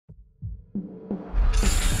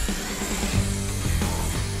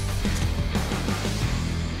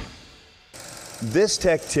This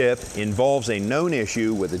tech tip involves a known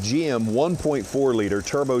issue with a GM 1.4 liter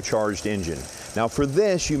turbocharged engine. Now for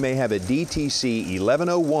this, you may have a DTC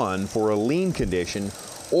 1101 for a lean condition,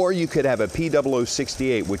 or you could have a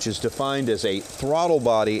P0068, which is defined as a throttle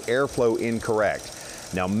body airflow incorrect.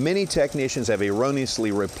 Now many technicians have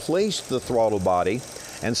erroneously replaced the throttle body,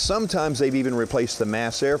 and sometimes they've even replaced the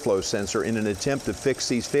mass airflow sensor in an attempt to fix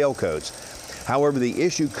these fail codes. However, the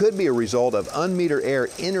issue could be a result of unmetered air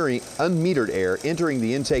entering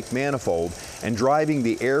the intake manifold and driving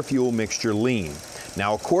the air-fuel mixture lean.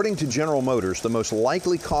 Now, according to General Motors, the most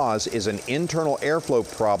likely cause is an internal airflow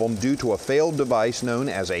problem due to a failed device known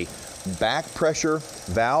as a back pressure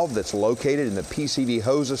valve that's located in the PCV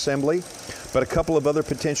hose assembly. But a couple of other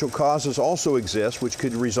potential causes also exist, which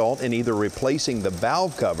could result in either replacing the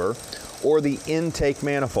valve cover or the intake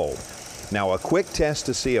manifold. Now, a quick test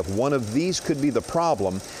to see if one of these could be the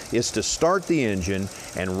problem is to start the engine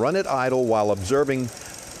and run it idle while observing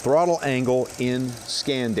throttle angle in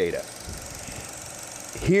scan data.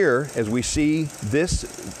 Here, as we see, this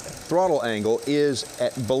throttle angle is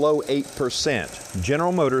at below 8%.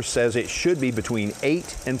 General Motors says it should be between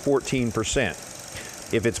 8 and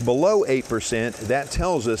 14%. If it's below 8%, that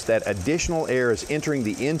tells us that additional air is entering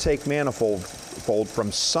the intake manifold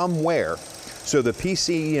from somewhere, so the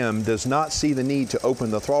PCM does not see the need to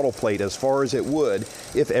open the throttle plate as far as it would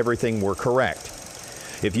if everything were correct.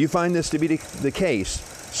 If you find this to be the case,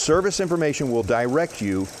 service information will direct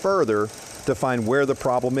you further to find where the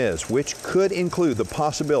problem is, which could include the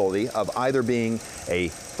possibility of either being a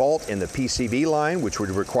fault in the PCV line, which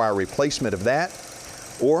would require replacement of that,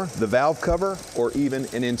 or the valve cover, or even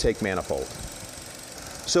an intake manifold.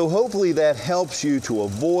 So hopefully that helps you to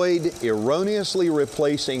avoid erroneously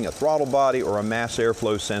replacing a throttle body or a mass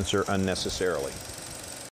airflow sensor unnecessarily.